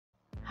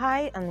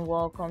Hi and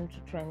welcome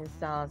to Trendy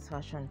Styles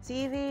Fashion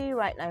TV.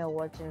 Right now you're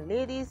watching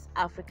ladies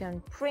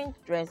African print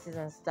dresses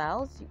and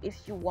styles.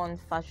 If you want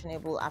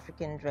fashionable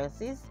African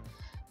dresses,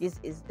 this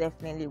is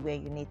definitely where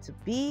you need to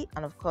be.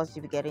 And of course,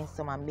 you'll be getting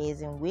some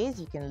amazing ways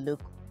you can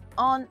look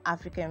on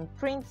African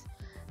print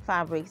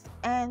fabrics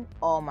and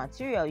all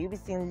material. You'll be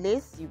seeing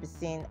lace, you'll be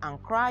seeing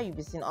Ankara, you'll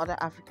be seeing other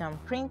African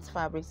print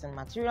fabrics and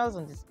materials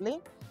on display.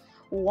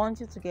 We want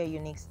you to get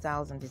unique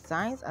styles and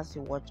designs as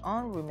you watch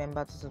on.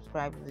 Remember to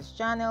subscribe to this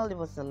channel, leave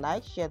us a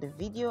like, share the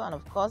video, and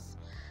of course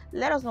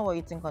let us know what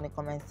you think on the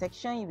comment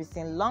section. You'll be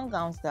seeing long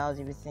gown styles,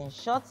 you'll be seeing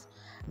short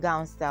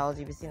gown styles,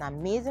 you'll be seeing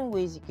amazing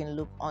ways you can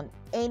look on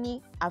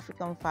any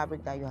African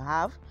fabric that you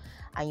have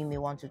and you may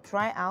want to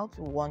try out.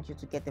 We want you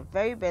to get the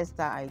very best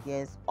style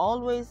ideas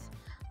always.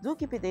 Do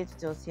keep it there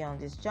tutorials here on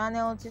this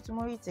channel. Till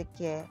tomorrow, take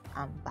care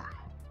and bye.